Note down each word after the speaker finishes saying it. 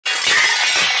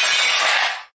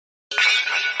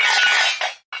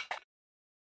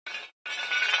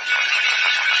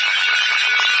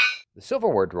The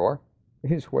silverware drawer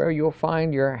is where you'll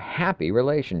find your happy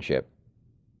relationship.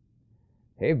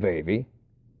 Hey baby,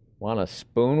 want a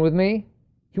spoon with me?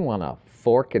 You want a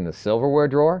fork in the silverware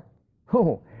drawer?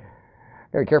 Oh,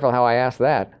 very careful how I ask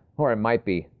that, or it might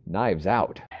be knives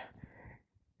out.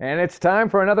 And it's time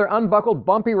for another unbuckled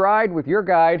bumpy ride with your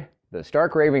guide, the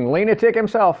stark raving LEAN-atic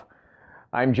himself.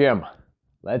 I'm Jim.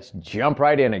 Let's jump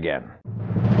right in again.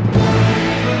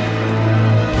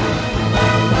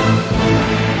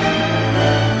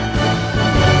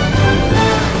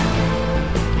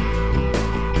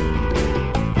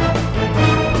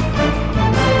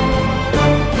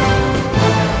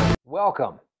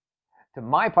 Welcome to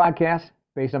my podcast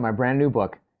based on my brand new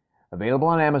book, available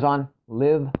on Amazon,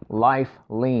 Live Life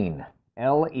Lean,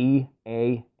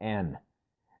 L-E-A-N.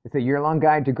 It's a year-long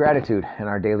guide to gratitude and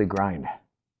our daily grind.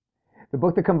 The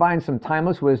book that combines some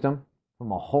timeless wisdom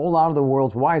from a whole lot of the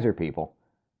world's wiser people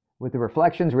with the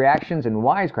reflections, reactions, and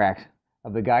wisecracks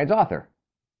of the guide's author,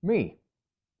 me.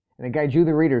 And it guides you,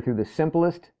 the reader, through the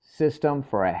simplest system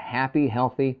for a happy,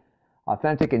 healthy,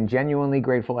 authentic, and genuinely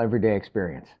grateful everyday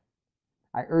experience.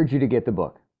 I urge you to get the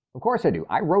book. Of course I do.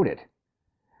 I wrote it.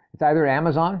 It's either at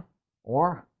Amazon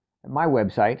or at my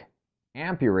website,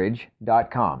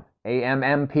 ampurage.com.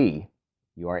 A-M-M-P-U-R-A-G-E.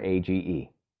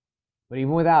 But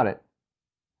even without it,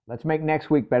 let's make next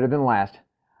week better than last,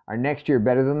 our next year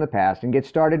better than the past, and get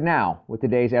started now with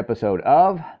today's episode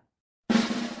of...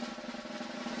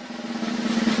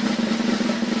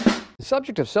 The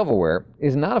subject of silverware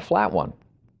is not a flat one,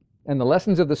 and the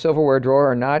lessons of the silverware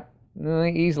drawer are not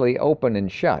easily open and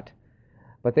shut,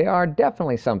 but they are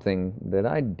definitely something that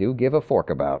I do give a fork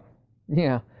about.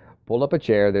 Yeah, pull up a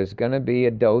chair, there's going to be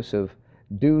a dose of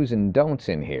do's and don'ts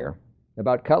in here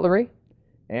about cutlery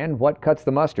and what cuts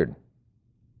the mustard,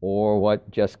 or what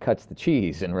just cuts the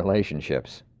cheese in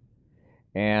relationships.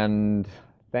 And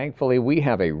thankfully we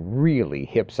have a really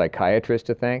hip psychiatrist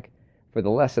to thank for the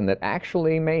lesson that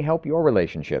actually may help your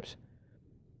relationships.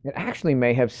 It actually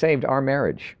may have saved our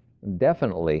marriage.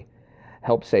 Definitely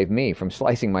helped save me from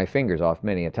slicing my fingers off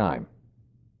many a time.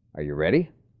 Are you ready?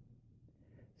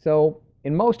 So,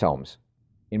 in most homes,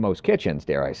 in most kitchens,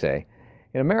 dare I say,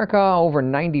 in America, over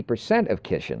 90% of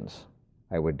kitchens,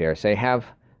 I would dare say, have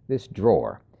this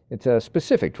drawer. It's a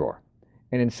specific drawer.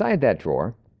 And inside that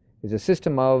drawer is a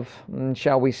system of,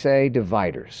 shall we say,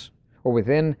 dividers. Or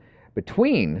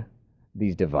between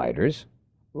these dividers,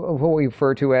 what we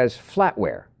refer to as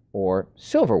flatware or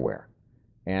silverware.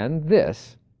 And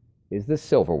this is the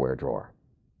silverware drawer.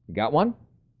 You got one?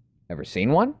 Ever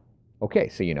seen one? Okay,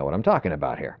 so you know what I'm talking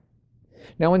about here.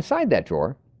 Now inside that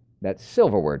drawer, that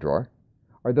silverware drawer,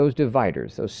 are those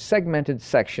dividers, those segmented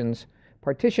sections,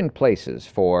 partitioned places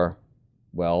for,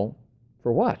 well,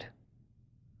 for what?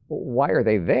 Why are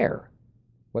they there?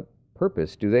 What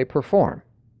purpose do they perform?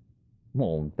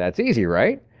 Well, that's easy,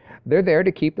 right? They're there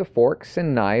to keep the forks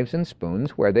and knives and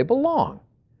spoons where they belong.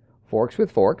 Forks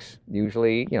with forks,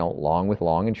 usually, long with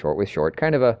long and short with short,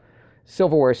 kind of a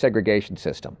silverware segregation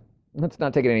system. Let's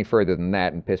not take it any further than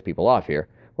that and piss people off here.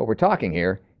 What we're talking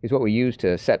here is what we use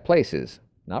to set places,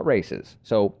 not races.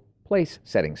 So, place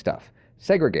setting stuff,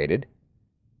 segregated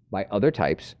by other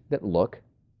types that look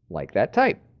like that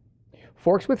type.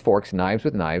 Forks with forks, knives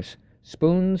with knives,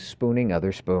 spoons spooning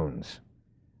other spoons.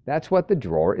 That's what the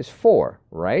drawer is for,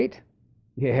 right?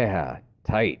 Yeah,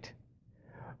 tight.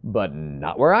 But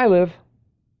not where I live.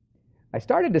 I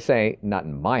started to say, not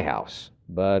in my house,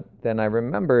 but then I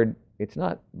remembered it's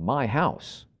not my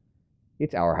house.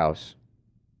 It's our house,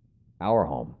 our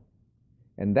home.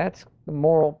 And that's the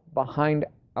moral behind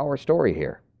our story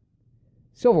here.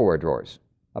 Silverware drawers,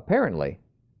 apparently,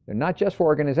 they're not just for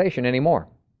organization anymore.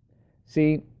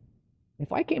 See,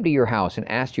 if I came to your house and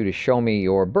asked you to show me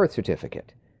your birth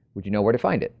certificate, would you know where to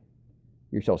find it?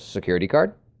 Your social security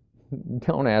card?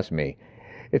 Don't ask me.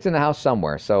 It's in the house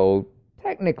somewhere, so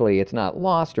technically it's not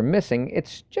lost or missing,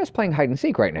 it's just playing hide and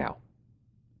seek right now.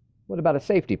 What about a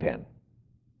safety pin?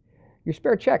 Your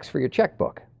spare checks for your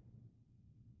checkbook?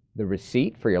 The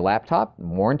receipt for your laptop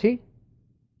and warranty?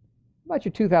 What about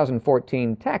your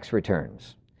 2014 tax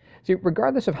returns? See,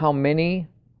 regardless of how many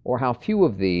or how few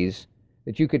of these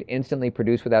that you could instantly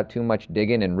produce without too much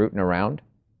digging and rooting around,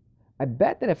 I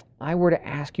bet that if I were to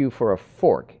ask you for a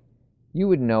fork, you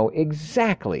would know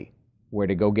exactly where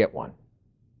to go get one.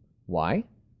 Why?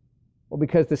 Well,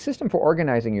 because the system for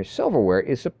organizing your silverware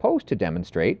is supposed to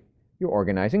demonstrate your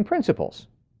organizing principles.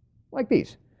 Like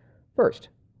these. First,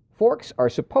 forks are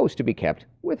supposed to be kept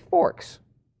with forks.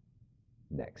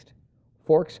 Next,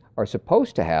 forks are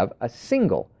supposed to have a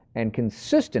single and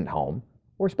consistent home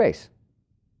or space.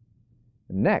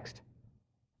 Next,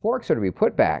 forks are to be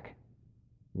put back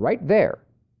right there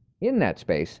in that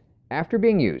space after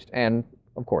being used and,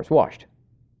 of course, washed.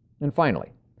 And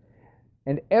finally,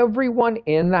 and everyone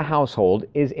in the household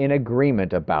is in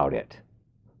agreement about it.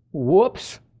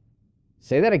 Whoops!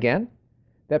 Say that again?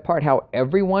 That part how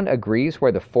everyone agrees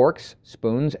where the forks,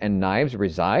 spoons, and knives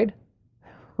reside?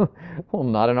 Well,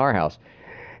 not in our house.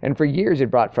 And for years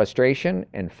it brought frustration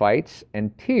and fights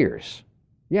and tears.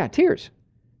 Yeah, tears.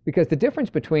 Because the difference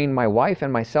between my wife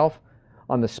and myself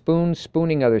on the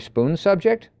spooning other spoons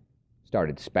subject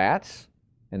started spats,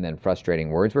 and then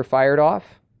frustrating words were fired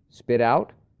off, spit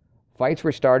out, fights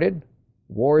were started,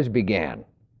 wars began.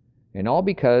 And all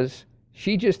because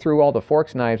she just threw all the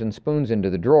forks, knives, and spoons into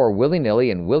the drawer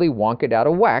willy-nilly and Willy Wonka'd out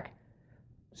of whack,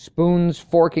 spoons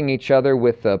forking each other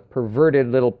with the perverted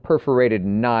little perforated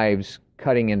knives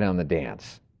cutting in on the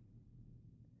dance.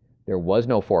 There was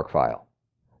no fork file,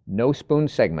 no spoon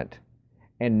segment,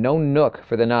 and no nook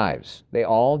for the knives. They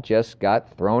all just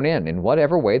got thrown in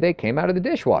whatever way they came out of the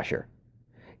dishwasher.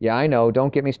 Yeah, I know,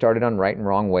 don't get me started on right and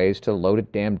wrong ways to load a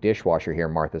damn dishwasher here,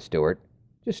 Martha Stewart.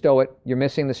 Just stow it, you're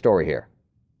missing the story here.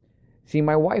 See,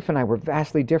 my wife and I were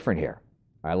vastly different here.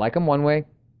 I like them one way,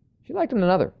 she liked them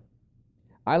another.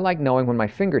 I like knowing when my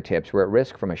fingertips were at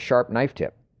risk from a sharp knife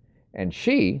tip. And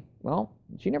she, well,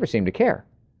 she never seemed to care.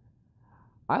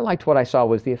 I liked what I saw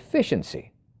was the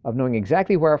efficiency of knowing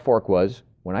exactly where a fork was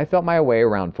when I felt my way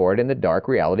around for it in the dark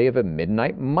reality of a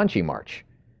midnight munchie march.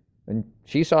 And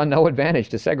she saw no advantage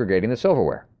to segregating the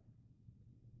silverware.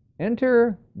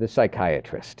 Enter the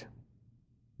psychiatrist.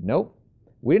 Nope,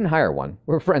 we didn't hire one.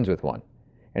 We're friends with one.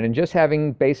 And in just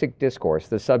having basic discourse,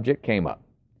 the subject came up.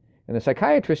 And the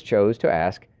psychiatrist chose to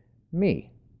ask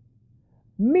me.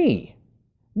 Me,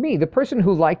 the person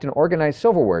who liked an organized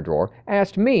silverware drawer,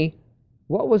 asked me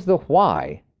what was the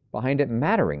why behind it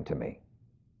mattering to me.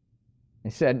 I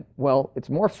said, well, it's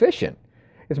more efficient.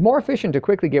 It's more efficient to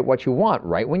quickly get what you want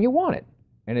right when you want it.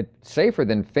 And it's safer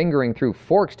than fingering through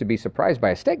forks to be surprised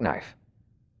by a steak knife.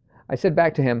 I said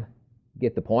back to him,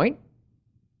 get the point?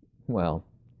 Well,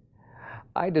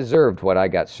 I deserved what I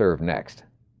got served next.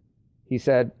 He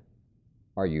said,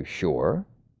 are you sure?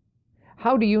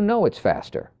 How do you know it's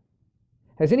faster?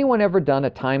 Has anyone ever done a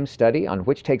time study on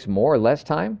which takes more or less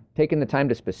time, taking the time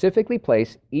to specifically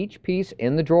place each piece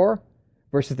in the drawer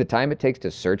versus the time it takes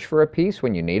to search for a piece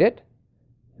when you need it?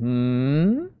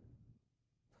 Oh,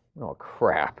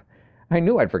 crap. I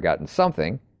knew I'd forgotten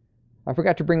something. I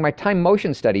forgot to bring my time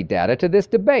motion study data to this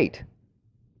debate.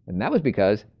 And that was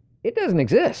because it doesn't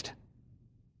exist.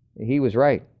 He was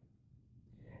right.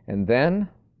 And then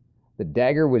the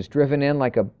dagger was driven in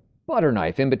like a butter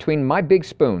knife in between my big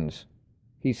spoons.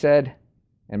 He said,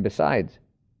 and besides,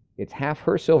 it's half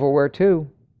her silverware too.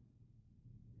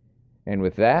 And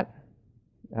with that,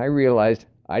 I realized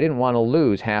I didn't want to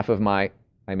lose half of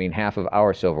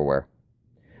our silverware.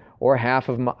 Or half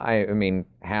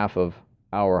of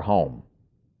our home.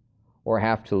 Or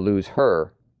have to lose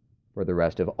her for the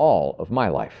rest of all of my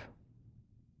life.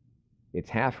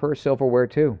 It's half her silverware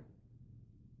too.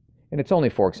 And it's only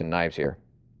forks and knives here.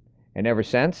 And ever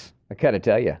since, I gotta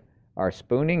tell you, our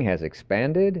spooning has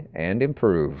expanded and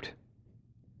improved.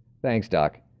 Thanks,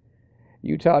 Doc.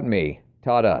 You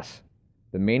taught us,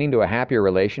 the meaning to a happier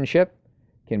relationship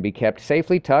can be kept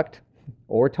safely tucked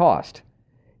or tossed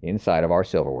inside of our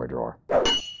silverware drawer.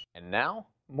 And now,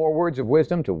 more words of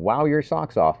wisdom to wow your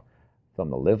socks off from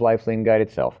the Live Life Lean Guide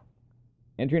itself.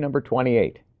 Entry number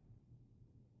 28.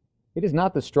 It is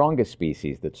not the strongest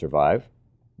species that survive,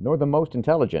 nor the most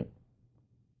intelligent,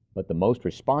 but the most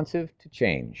responsive to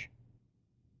change.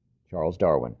 Charles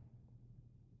Darwin.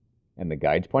 And the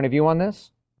guide's point of view on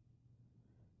this?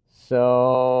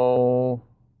 So,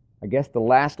 I guess the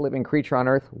last living creature on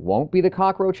Earth won't be the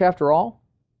cockroach after all,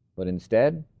 but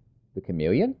instead, the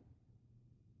chameleon?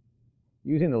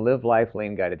 Using the Live Life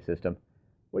Lean Guided system,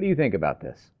 what do you think about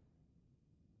this?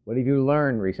 What have you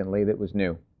learned recently that was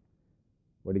new?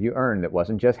 What have you earned that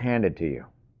wasn't just handed to you?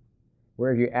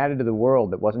 Where have you added to the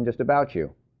world that wasn't just about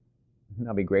you?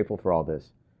 I'll be grateful for all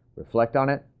this. Reflect on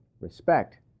it,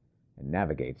 respect, and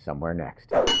navigate somewhere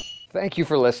next. Thank you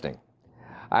for listening.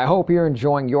 I hope you're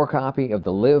enjoying your copy of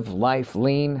the Live Life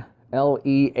Lean,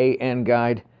 L-E-A-N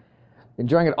guide.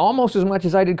 Enjoying it almost as much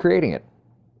as I did creating it.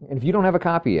 And if you don't have a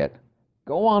copy yet,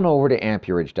 go on over to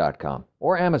amperage.com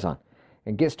or Amazon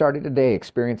and get started today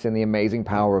experiencing the amazing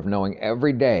power of knowing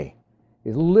every day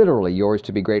is literally yours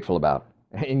to be grateful about.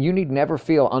 And you need never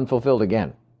feel unfulfilled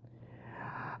again.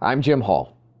 I'm Jim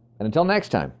Hall. And until next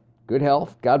time, good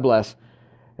health, God bless.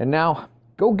 And now,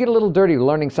 go get a little dirty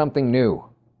learning something new.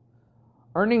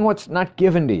 Earning what's not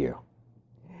given to you.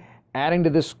 Adding to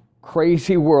this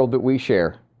crazy world that we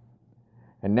share.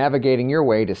 And navigating your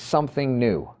way to something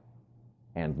new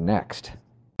and next.